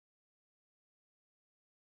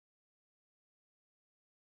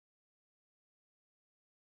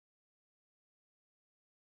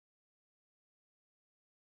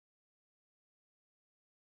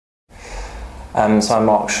So I'm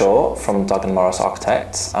Mark Shaw from Duggan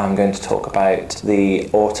Architects. I'm going to talk about the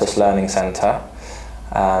Ortus Learning Centre,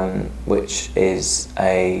 which is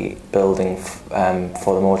a building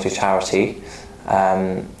for the Maudsley charity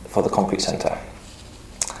for the Concrete Centre.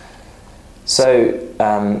 So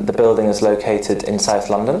the building is located in South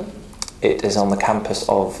London. It is on the campus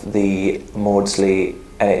of the Maudsley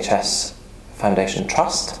NHS Foundation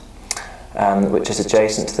Trust, which is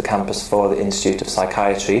adjacent to the campus for the Institute of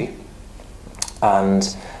Psychiatry.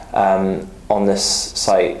 And on this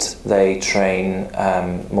site they train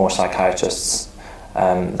more psychiatrists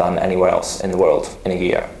than anywhere else in the world in a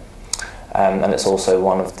year. And it's also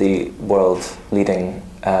one of the world leading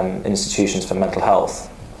institutions for mental health.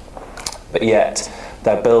 But yet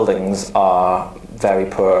their buildings are very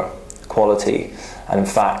poor quality, and in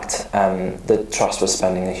fact the trust was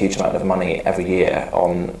spending a huge amount of money every year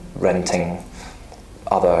on renting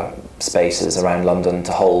other spaces around London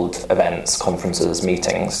to hold events, conferences,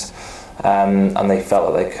 meetings, and they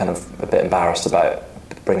felt that they were kind of a bit embarrassed about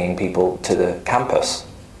bringing people to the campus.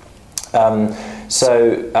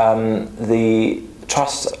 So the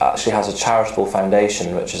trust actually has a charitable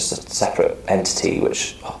foundation, which is a separate entity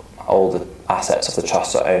which all the assets of the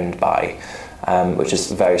trust are owned by, which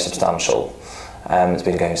is very substantial. It's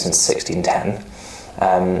been going since 1610,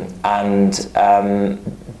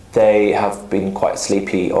 and they have been quite a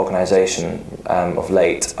sleepy organisation of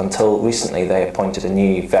late, until recently they appointed a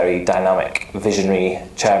new, very dynamic, visionary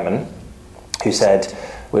chairman who said,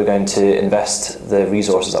 we're going to invest the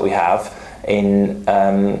resources that we have in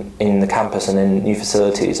the campus and in new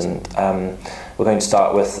facilities, and we're going to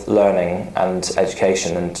start with learning and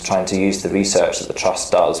education and trying to use the research that the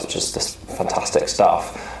Trust does, which is this fantastic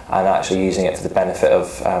stuff, and actually using it for the benefit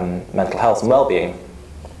of mental health and well-being.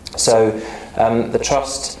 So the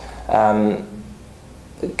Trust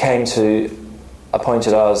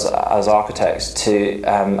appointed us as architects to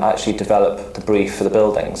actually develop the brief for the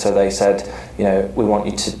building. So they said, you know, we want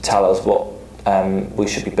you to tell us what we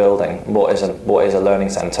should be building. What is a learning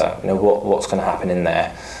centre? You know, what's going to happen in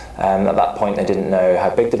there? At that point, they didn't know how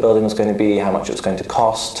big the building was going to be, how much it was going to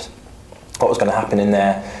cost, what was going to happen in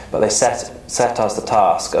there. But they set us the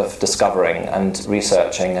task of discovering and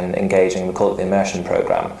researching and engaging. We call it the immersion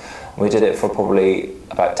programme. We did it for probably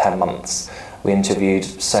about 10 months. We interviewed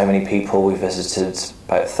so many people. We visited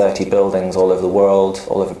about 30 buildings all over the world,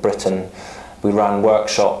 all over Britain. We ran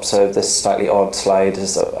workshops. So this slightly odd slide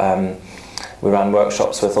is that we ran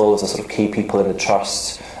workshops with all of the sort of key people in the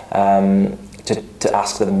trust to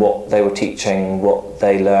ask them what they were teaching, what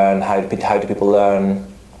they learn, how do people learn.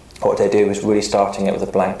 What they do was really starting it with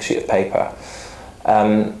a blank sheet of paper.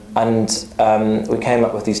 We came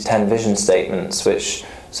up with these 10 vision statements, which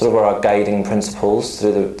sort of were our guiding principles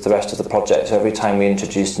through the rest of the project. So every time we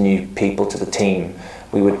introduced new people to the team,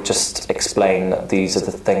 we would just explain that these are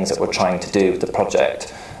the things that we're trying to do with the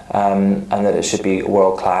project, and that it should be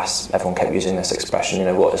world-class. Everyone kept using this expression, you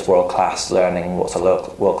know, what is world-class learning, what's a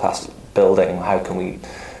world-class building, how can we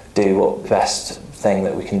do what best thing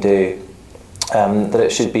that we can do. That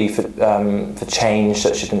it should be for change,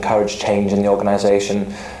 that it should encourage change in the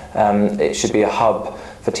organisation. It should be a hub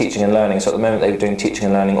for teaching and learning. So at the moment they were doing teaching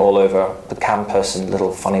and learning all over the campus in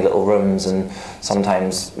funny little rooms, and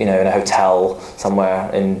sometimes, you know, in a hotel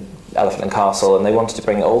somewhere in Elephant and Castle, and they wanted to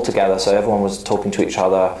bring it all together so everyone was talking to each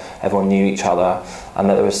other, everyone knew each other, and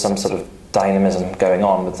that there was some sort of dynamism going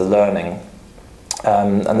on with the learning.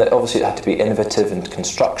 And that obviously it had to be innovative in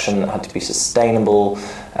construction, it had to be sustainable,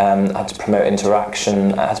 it had to promote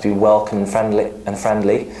interaction, it had to be welcome and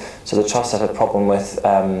friendly. So the Trust had a problem with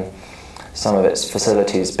some of its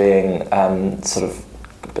facilities being sort of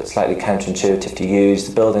slightly counterintuitive to use.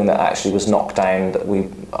 The building that actually was knocked down that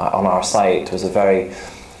on our site was a very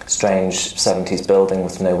strange 70s building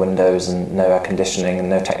with no windows and no air conditioning and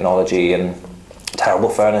no technology and terrible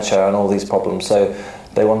furniture and all these problems. So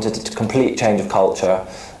they wanted a complete change of culture,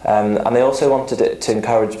 and they also wanted it to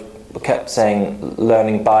encourage, we kept saying,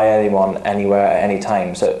 learning by anyone, anywhere, at any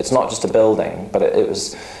time. So it's not just a building, but it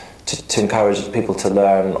was to encourage people to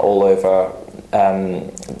learn all over,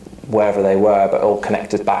 wherever they were, but all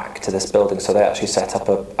connected back to this building. So they actually set up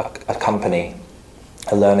a company,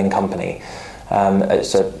 a learning company,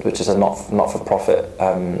 which is a not-for-profit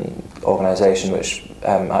organisation which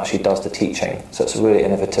actually does the teaching. So it's really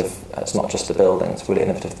innovative. It's not just a building, it's a really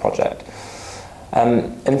innovative project.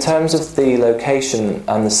 In terms of the location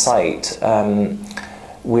and the site,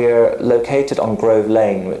 we're located on Grove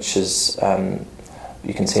Lane, which is,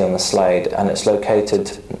 you can see on the slide, and it's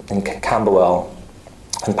located in Camberwell,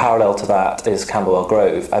 and parallel to that is Camberwell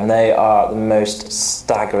Grove, and they are the most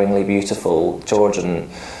staggeringly beautiful Georgian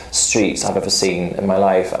streets I've ever seen in my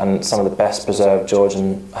life, and some of the best preserved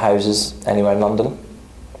Georgian houses anywhere in London.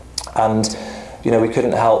 And we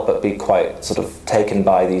couldn't help but be quite sort of taken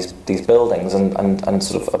by these buildings and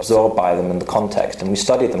sort of absorbed by them in the context. And we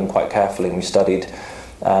studied them quite carefully, and we studied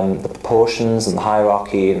the proportions and the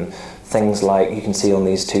hierarchy and things like, you can see on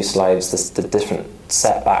these two slides, the different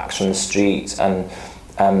setbacks from the street, and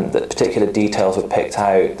the particular details were picked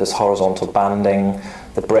out. There's horizontal banding,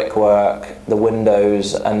 the brickwork, the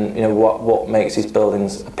windows, and what makes these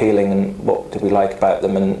buildings appealing, and what did we like about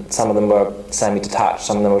them. And some of them were semi-detached,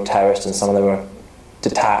 some of them were terraced, and some of them were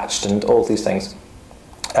detached, and all these things.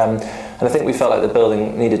 And I think we felt like the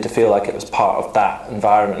building needed to feel like it was part of that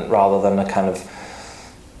environment rather than a kind of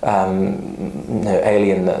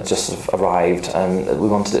alien that just sort of arrived, and we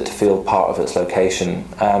wanted it to feel part of its location.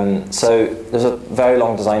 So there's a very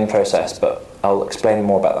long design process, but I'll explain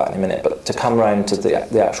more about that in a minute. But to come round to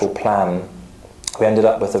the actual plan, we ended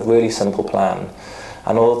up with a really simple plan,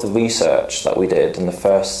 and all of the research that we did in the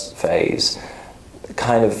first phase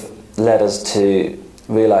kind of led us to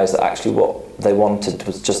realise that actually what they wanted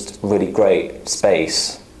was just really great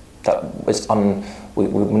space that was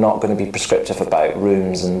we're not going to be prescriptive about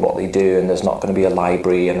rooms and what they do, and there's not going to be a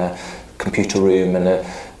library and a computer room and a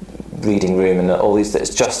reading room and all these.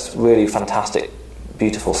 It's just really fantastic,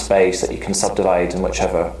 beautiful space that you can subdivide in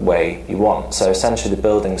whichever way you want. So essentially the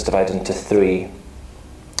building's divided into three,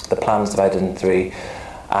 the plan's divided into three,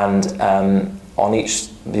 and on each,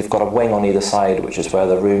 you've got a wing on either side, which is where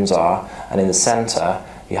the rooms are, and in the centre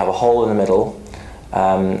you have a hall in the middle,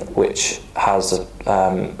 which has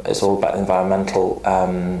it's all about the environmental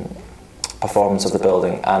performance of the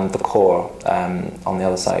building, and the core on the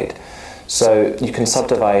other side. So you can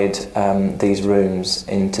subdivide these rooms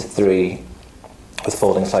into three with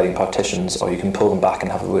folding sliding partitions, or you can pull them back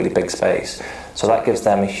and have a really big space. So that gives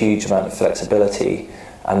them a huge amount of flexibility,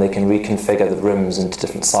 and they can reconfigure the rooms into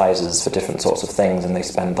different sizes for different sorts of things, and they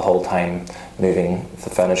spend the whole time moving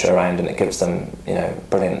the furniture around, and it gives them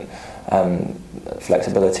brilliant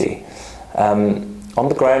flexibility. On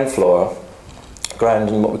the ground floor, ground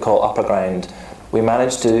and what we call upper ground, we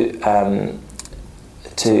managed to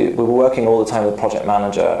we were working all the time with the project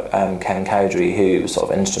manager, Ken Cowdery, who was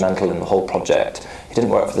sort of instrumental in the whole project. He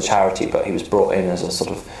didn't work for the charity, but he was brought in as a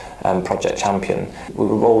sort of project champion. We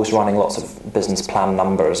were always running lots of business plan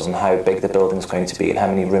numbers on how big the building was going to be and how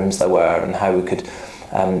many rooms there were and how we could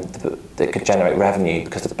it could generate revenue,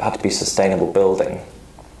 because it had to be a sustainable building.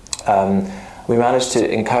 We managed to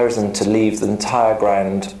encourage them to leave the entire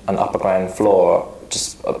ground and upper ground floor,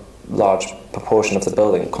 just a large proportion of the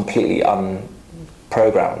building, completely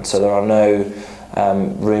unprogrammed. So there are no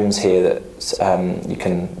rooms here that you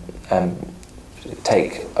can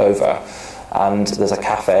take over. And there's a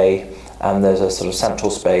cafe, and there's a sort of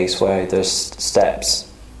central space where there's steps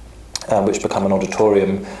which become an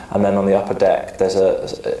auditorium, and then on the upper deck there's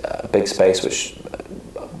a big space which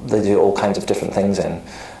they do all kinds of different things in.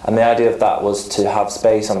 And the idea of that was to have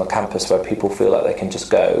space on the campus where people feel like they can just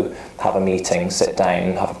go, have a meeting, sit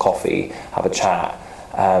down, have a coffee, have a chat,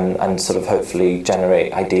 and sort of hopefully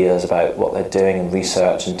generate ideas about what they're doing and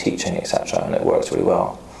research and teaching, etc. And it works really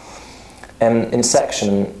well. In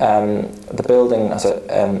section, the building has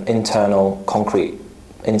an internal concrete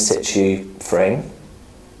in situ frame,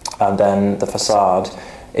 and then the facade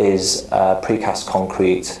is precast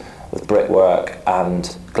concrete with brickwork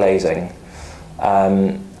and glazing.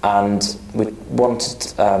 And we wanted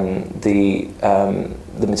the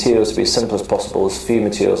materials to be as simple as possible, as few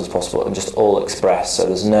materials as possible, and just all expressed. So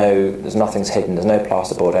there's nothing's hidden. There's no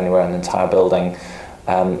plasterboard anywhere in the entire building.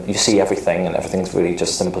 You see everything, and everything's really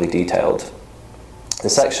just simply detailed. The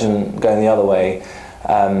section going the other way,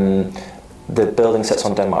 the building sits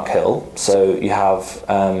on Denmark Hill, so you have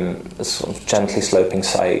a sort of gently sloping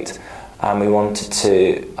site, and we wanted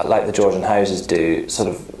to, like the Georgian houses do, sort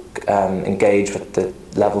of engage with the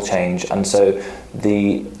level change, and so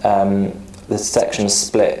the section's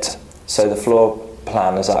split. So the floor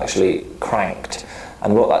plan is actually cranked,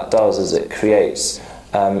 and what that does is it creates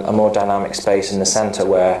a more dynamic space in the centre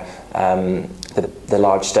where the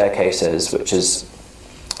large staircase is, which is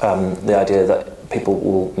the idea that people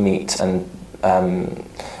will meet and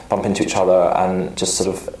bump into each other and just sort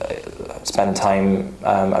of spend time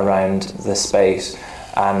around this space,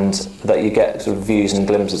 and that you get sort of views and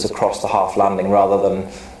glimpses across the half landing rather than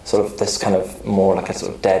sort of this kind of more like a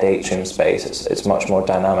sort of dead atrium space. It's much more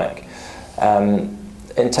dynamic.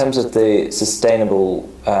 In terms of the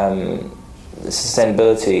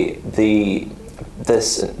sustainability,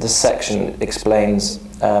 this section explains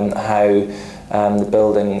how the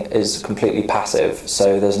building is completely passive,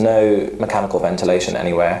 so there's no mechanical ventilation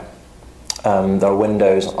anywhere. There are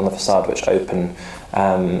windows on the facade which open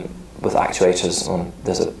with actuators.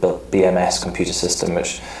 There's a BMS computer system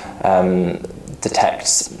which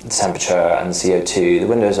detects the temperature and CO2. The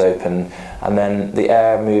windows open, and then the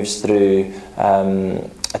air moves through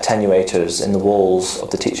attenuators in the walls of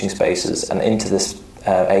the teaching spaces and into this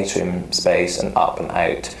atrium space and up and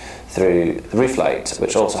out through the roof light,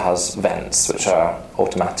 which also has vents which are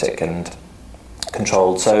automatic and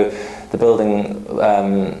controlled. So the building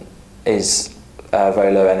is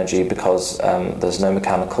very low energy because there's no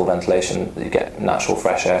mechanical ventilation. You get natural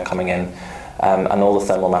fresh air coming in, and all the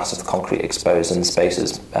thermal mass of the concrete exposed in the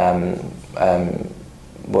spaces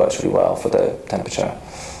works really well for the temperature.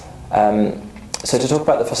 So to talk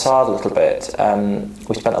about the facade a little bit,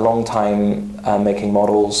 we spent a long time making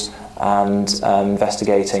models and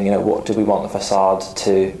investigating, what do we want the facade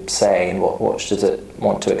to say and what does it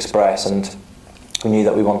want to express, and we knew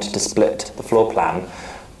that we wanted to split the floor plan,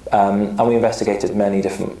 and we investigated many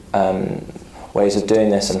different ways of doing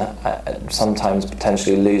this, and sometimes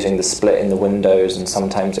potentially losing the split in the windows and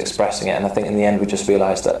sometimes expressing it, and I think in the end we just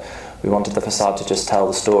realised that we wanted the facade to just tell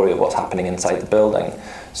the story of what's happening inside the building.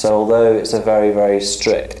 So although it's a very, very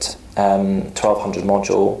strict 1200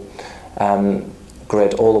 module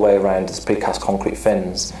grid all the way around this precast concrete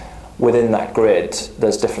fins, within that grid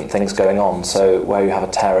there's different things going on. So where you have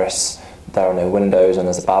a terrace, there are no windows and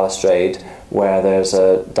there's a balustrade. Where there's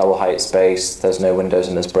a double height space, there's no windows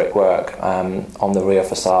and there's brickwork. On the rear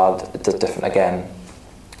facade, it's different again.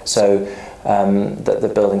 So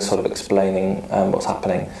the building's sort of explaining what's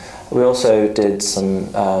happening. We also did some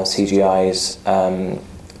CGIs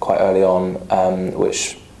quite early on,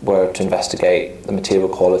 which were to investigate the material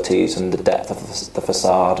qualities and the depth of the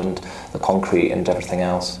facade and the concrete and everything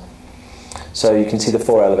else. So you can see the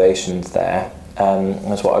 4 elevations there.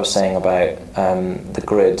 That's what I was saying about the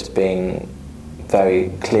grid being very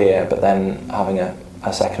clear, but then having a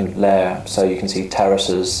second layer. So you can see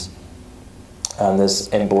terraces, and there's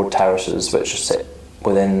inboard terraces which sit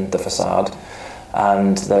within the facade.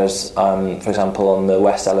 And there's, for example, on the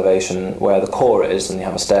west elevation where the core is, and you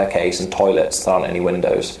have a staircase and toilets, there aren't any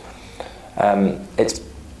windows. It's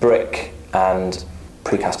brick and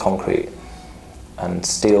precast concrete and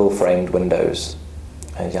steel framed windows,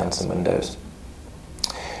 Janssen windows.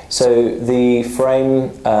 So the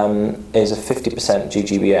frame is a 50%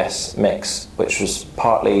 GGBS mix, which was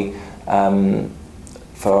partly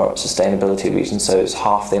for sustainability reasons, so it's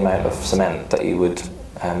half the amount of cement that you would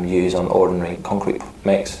use on ordinary concrete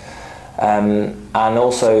mix, and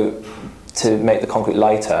also to make the concrete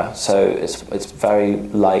lighter, so it's very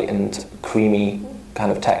light and creamy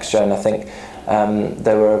kind of texture. And I think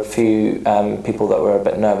there were a few people that were a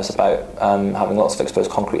bit nervous about having lots of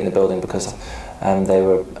exposed concrete in the building because they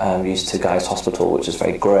were used to Guy's Hospital, which is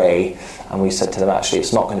very grey, and we said to them, actually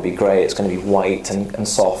it's not going to be grey, it's going to be white and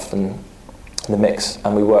soft and the mix.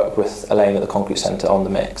 And we worked with Elaine at the Concrete Centre on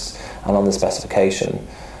the mix and on the specification,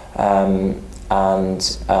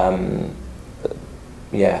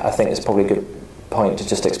 yeah, I think it's probably a good point to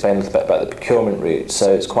just explain a little bit about the procurement route.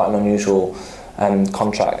 So it's quite an unusual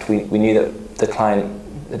contract. We knew that the client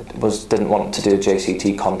didn't want to do a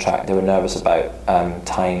JCT contract. They were nervous about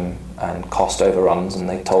time and cost overruns, and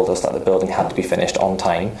they told us that the building had to be finished on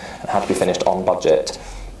time and had to be finished on budget.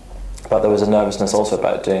 But there was a nervousness also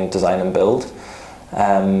about doing design and build.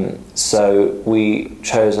 So we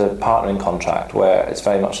chose a partnering contract where it's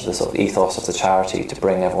very much the sort of ethos of the charity to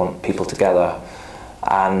bring people together.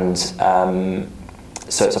 And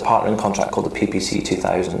so it's a partnering contract called the PPC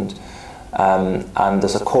 2000. And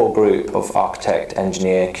there's a core group of architect,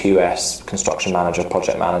 engineer, QS, construction manager,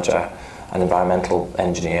 project manager, and environmental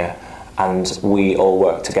engineer. And we all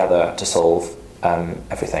work together to solve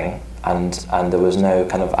everything. And there was no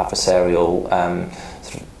kind of adversarial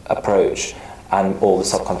sort of approach. And all the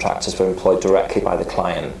subcontractors were employed directly by the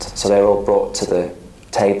client. So they were all brought to the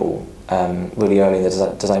table really early in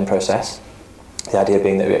the design process. The idea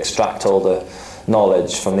being that we extract all the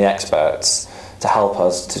knowledge from the experts to help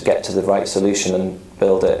us to get to the right solution and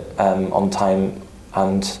build it on time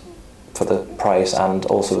and for the price and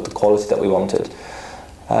also with the quality that we wanted.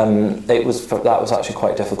 That was actually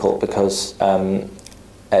quite difficult because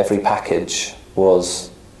every package was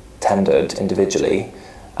tendered individually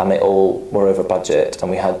and they all were over budget, and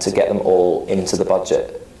we had to get them all into the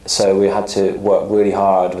budget. So we had to work really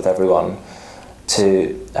hard with everyone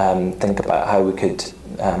to think about how we could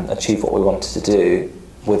achieve what we wanted to do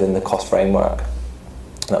within the cost framework.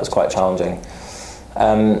 And that was quite challenging.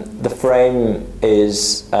 The frame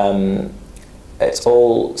is, it's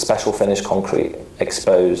all special finish concrete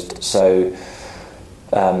exposed. So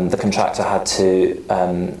the contractor had to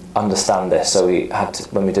understand this. So we had to,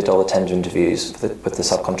 when we did all the tender interviews with the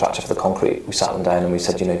subcontractor for the concrete, we sat them down and we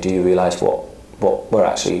said, do you realise what we're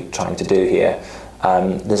actually trying to do here?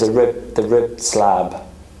 There's the rib slab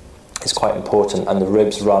is quite important, and the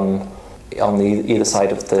ribs run on either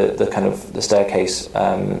side of the kind of the staircase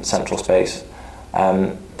central space,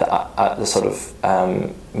 at the sort of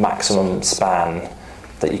maximum span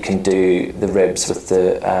that you can do the ribs with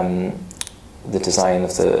the design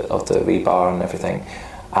of the rebar and everything,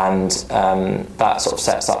 and that sort of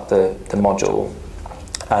sets up the module.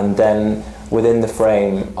 And then within the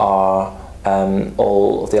frame are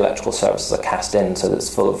all of the electrical services are cast in, so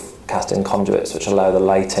it's full of cast in conduits which allow the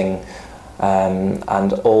lighting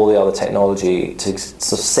and all the other technology to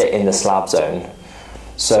sort of sit in the slab zone.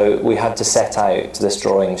 So we had to set out, this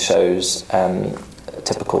drawing shows a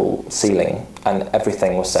typical ceiling, and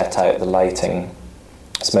everything was set out, the lighting,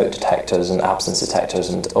 smoke detectors and absence detectors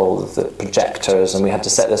and all of the projectors, and we had to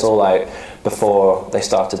set this all out before they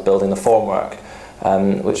started building the formwork,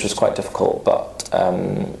 which was quite difficult, but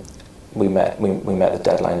we met the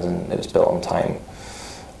deadlines and it was built on time.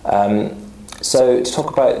 So to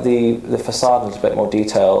talk about the facade in a little bit more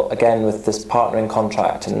detail, again with this partnering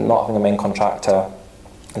contract and not having a main contractor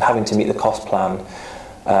and having to meet the cost plan,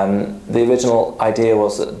 the original idea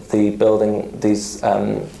was that the building, these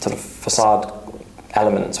sort of facade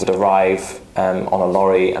elements would arrive on a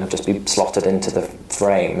lorry and just be slotted into the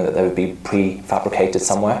frame, that they would be prefabricated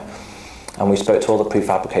somewhere. And we spoke to all the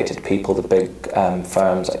prefabricated people, the big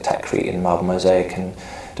firms like Techcrete and Marble Mosaic and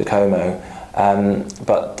Ducomo,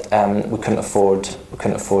 but we couldn't afford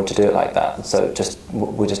to do it like that. So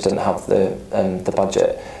we just didn't have the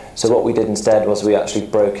budget. So what we did instead was we actually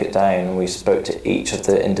broke it down, and we spoke to each of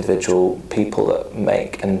the individual people that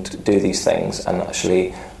make and do these things, and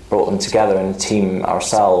actually brought them together in a team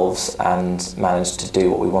ourselves and managed to do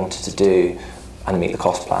what we wanted to do and meet the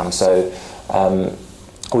cost plan. So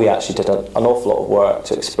we actually did an awful lot of work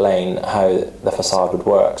to explain how the facade would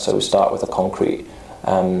work. So we start with a concrete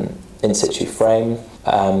in situ frame,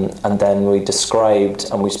 and then we described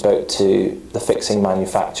and we spoke to the fixing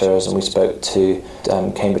manufacturers, and we spoke to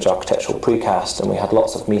Cambridge Architectural Precast, and we had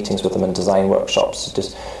lots of meetings with them and design workshops to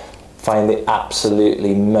just find the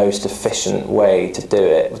absolutely most efficient way to do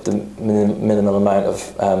it with the minimal amount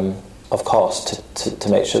of cost to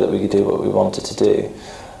make sure that we could do what we wanted to do.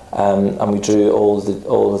 And we drew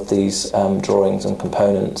all of these drawings and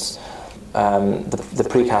components. The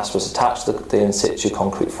precast was attached to the in situ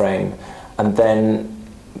concrete frame, and then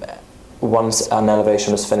once an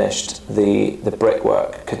elevation was finished, the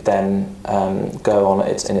brickwork could then go on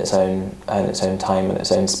in its own time and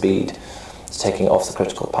its own speed, taking it off the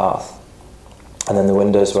critical path. And then the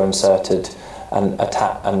windows were inserted and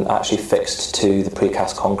actually fixed to the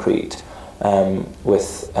precast concrete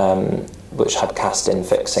which had cast-in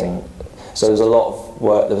fixing. So there was a lot of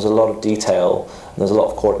work, there was a lot of detail, and there was a lot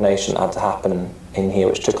of coordination that had to happen in here,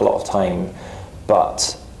 which took a lot of time.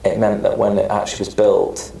 But it meant that when it actually was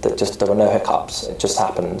built, there were no hiccups. It just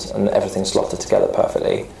happened, and everything slotted together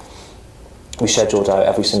perfectly. We scheduled out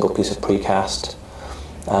every single piece of precast,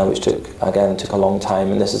 which took a long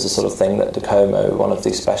time. And this is the sort of thing that Ducomo, one of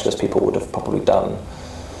these specialist people, would have probably done.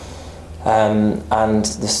 And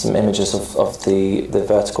there's some images of the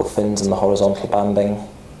vertical fins and the horizontal banding.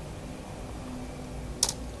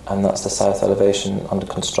 And that's the south elevation under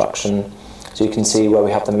construction. So you can see where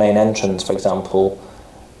we have the main entrance, for example.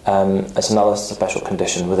 It's another special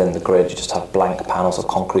condition within the grid. You just have blank panels of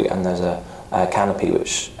concrete, and there's a canopy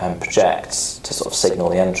which projects to sort of signal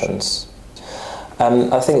the entrance.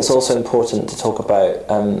 I think it's also important to talk about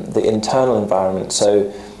the internal environment.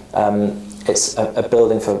 So it's a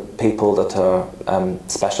building for people that are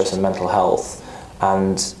specialists in mental health,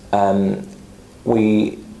 and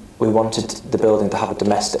we wanted the building to have a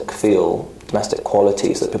domestic feel, domestic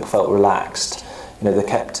quality, so that people felt relaxed. They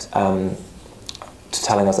kept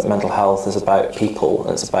telling us that mental health is about people,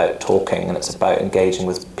 and it's about talking, and it's about engaging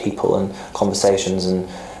with people and conversations, and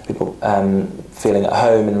people feeling at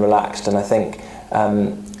home and relaxed. And I think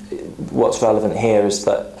what's relevant here is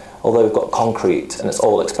that although we've got concrete and it's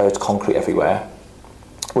all exposed concrete everywhere,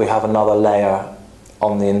 we have another layer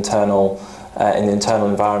on the internal in the internal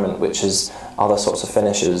environment, which is other sorts of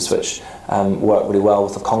finishes which work really well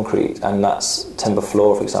with the concrete, and that's timber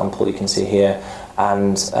floor, for example, you can see here,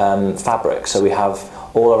 and fabric. So we have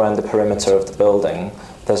all around the perimeter of the building,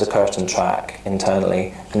 there's a curtain track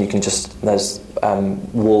internally, and you can there's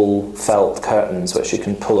wool felt curtains which you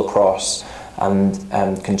can pull across and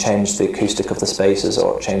can change the acoustic of the spaces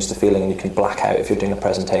or change the feeling, and you can black out if you're doing a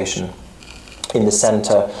presentation. In the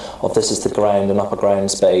centre of this is the ground and upper ground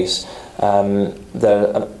space.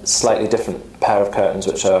 There are a slightly different pair of curtains,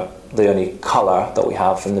 which are the only colour that we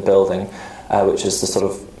have in the building, which is the sort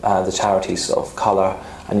of the charity sort of colour.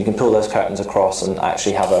 And you can pull those curtains across and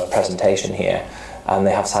actually have a presentation here. And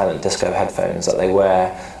they have silent disco headphones that they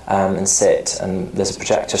wear and sit. And there's a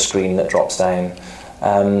projector screen that drops down.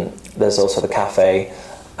 There's also the cafe,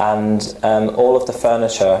 and all of the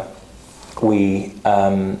furniture we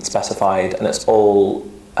specified, and it's all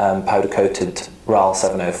powder coated RAL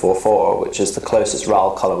 7044, which is the closest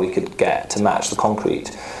RAL colour we could get to match the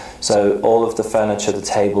concrete. So all of the furniture, the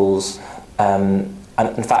tables, and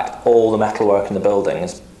in fact all the metalwork in the building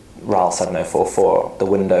is RAL 7044, the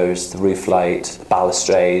windows, the roof light, the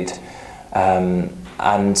balustrade,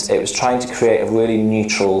 and it was trying to create a really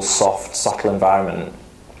neutral, soft, subtle environment,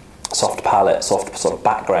 soft palette, soft sort of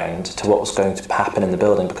background to what was going to happen in the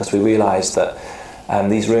building, because we realised that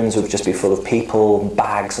these rooms would just be full of people,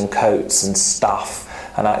 bags and coats and stuff,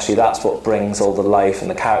 and actually that's what brings all the life and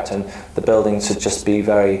the character, and the building should just be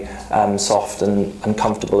very soft and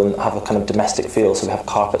comfortable and have a kind of domestic feel. So we have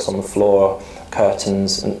carpets on the floor,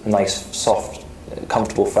 curtains, and nice, soft,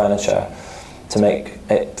 comfortable furniture to make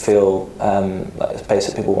it feel like a space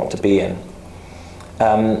that people want to be in.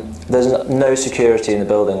 There's no security in the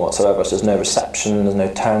building whatsoever, so there's no reception, there's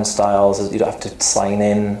no turnstiles, you don't have to sign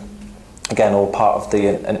in. Again, all part of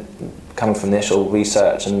the, coming from the initial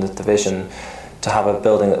research and the vision, to have a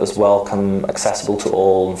building that was welcome, accessible to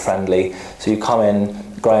all and friendly. So you come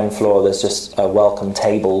in, ground floor, there's just a welcome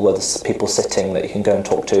table where there's people sitting that you can go and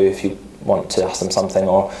talk to if you want to ask them something,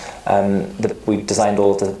 or we designed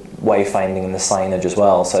all of the wayfinding and the signage as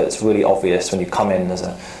well, so it's really obvious when you come in. There's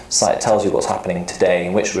a site that tells you what's happening today,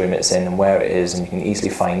 and which room it's in and where it is, and you can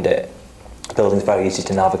easily find it. The building's very easy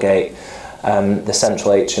to navigate. The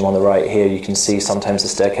central atrium on the right here, you can see sometimes the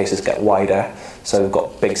staircases get wider, so we've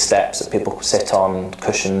got big steps that people sit on,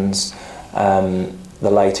 cushions. The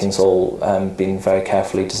lighting's all been very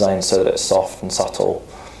carefully designed so that it's soft and subtle.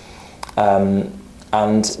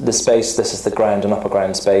 And the space, this is the ground and upper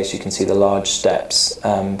ground space. You can see the large steps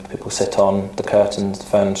people sit on, the curtains, the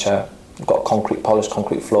furniture. We've got polished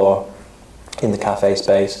concrete floor in the cafe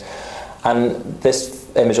space. And this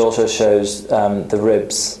image also shows the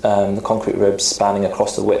ribs, the concrete ribs spanning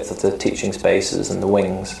across the width of the teaching spaces and the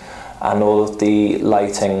wings. And all of the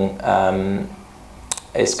lighting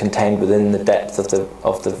is contained within the depth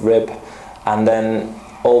of the rib. And then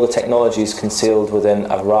all the technology is concealed within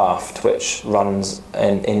a raft which runs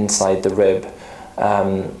inside the rib,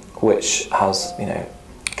 which has,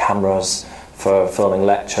 cameras for filming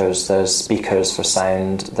lectures, there's speakers for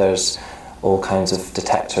sound, there's all kinds of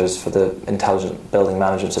detectors for the intelligent building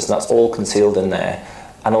management system. That's all concealed in there.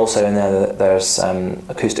 And also in there there's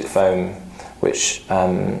acoustic foam, which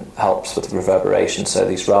helps with reverberation. So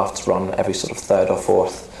these rafts run every sort of third or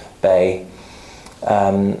fourth bay.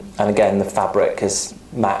 And again, the fabric is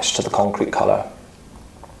matched to the concrete colour.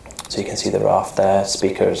 So you can see the raft there,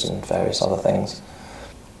 speakers and various other things.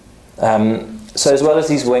 So as well as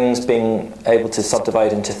these wings being able to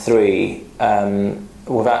subdivide into three,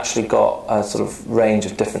 we've actually got a sort of range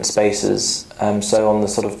of different spaces. So on the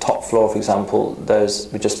sort of top floor, for example,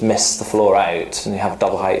 we just miss the floor out and you have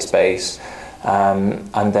double height space.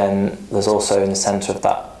 And then there's also in the centre of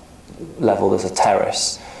that level there's a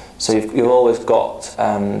terrace. So you've always got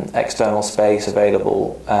external space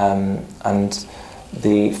available, and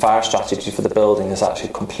the fire strategy for the building is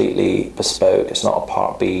actually completely bespoke. It's not a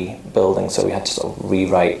Part B building, so we had to sort of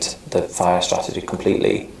rewrite the fire strategy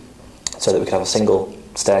completely so that we could have a single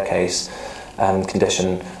staircase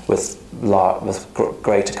condition with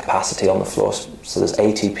greater capacity on the floor. So there's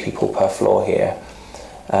 80 people per floor here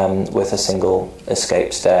with a single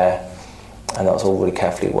escape stair, and that was all really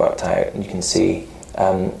carefully worked out. And you can see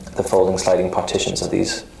the folding sliding partitions of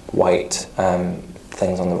these white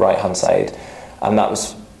things on the right hand side, and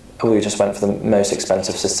we just went for the most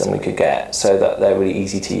expensive system we could get, so that they're really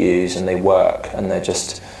easy to use and they work, and they're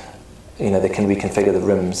just, they can reconfigure the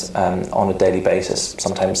rooms on a daily basis,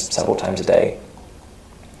 sometimes several times a day.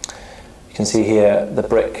 You can see here the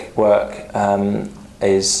brick work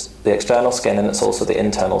is the external skin, and it's also the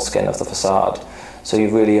internal skin of the facade. So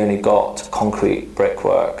you've really only got concrete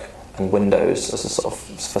brickwork and windows as a sort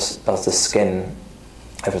of as the skin.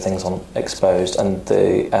 Everything's exposed, and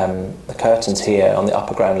the curtains here on the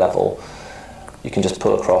upper ground level, you can just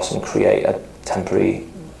pull across and create a temporary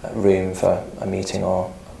room for a meeting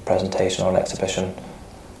or a presentation or an exhibition.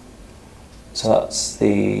 So that's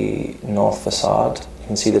the north facade. You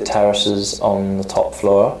can see the terraces on the top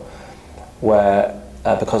floor, where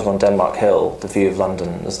because we're on Denmark Hill, the view of London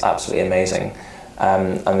is absolutely amazing.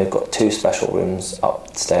 And we've got 2 special rooms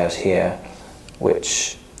upstairs here,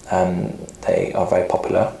 which they are very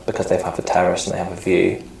popular because they have a terrace and they have a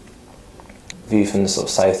view from the sort of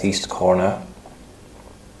southeast corner.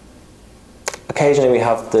 Occasionally we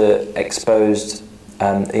have the exposed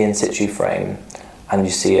the in situ frame, and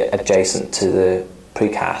you see it adjacent to the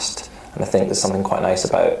precast, and I think there's something quite nice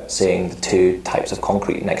about seeing the 2 types of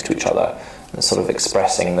concrete next to each other and sort of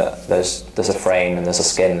expressing that there's a frame and there's a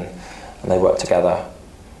skin and they work together.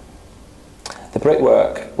 The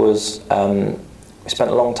brickwork was, we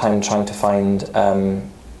spent a long time trying to find the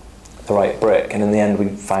right brick, and in the end we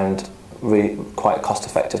found really quite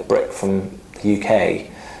cost-effective brick from the UK,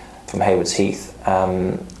 from Haywards Heath,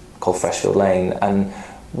 called Freshfield Lane. And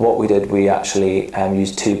what we did, we actually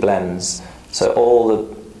used 2 blends. So all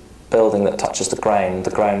the building that touches the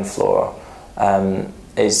ground floor,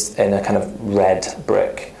 is in a kind of red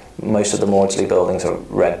brick. Most of the Maudsley buildings are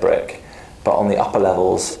red brick, but on the upper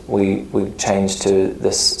levels we changed to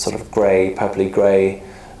this sort of grey, purpley grey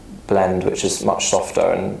blend, which is much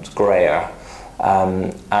softer and greyer.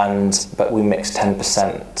 But we mixed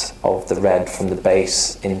 10% of the red from the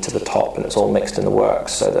base into the top, and it's all mixed in the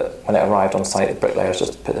works, so that when it arrived on site, the bricklayers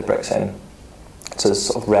just put the bricks in. So this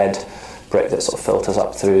sort of red brick that sort of filters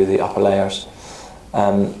up through the upper layers.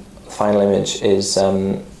 The final image is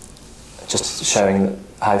just showing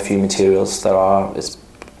how few materials there are. It's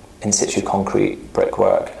in situ concrete,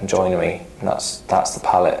 brickwork and joinery, and that's the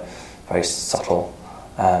palette. Very subtle,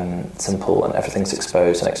 simple, and everything's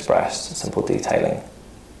exposed and expressed, simple detailing.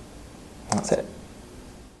 That's it.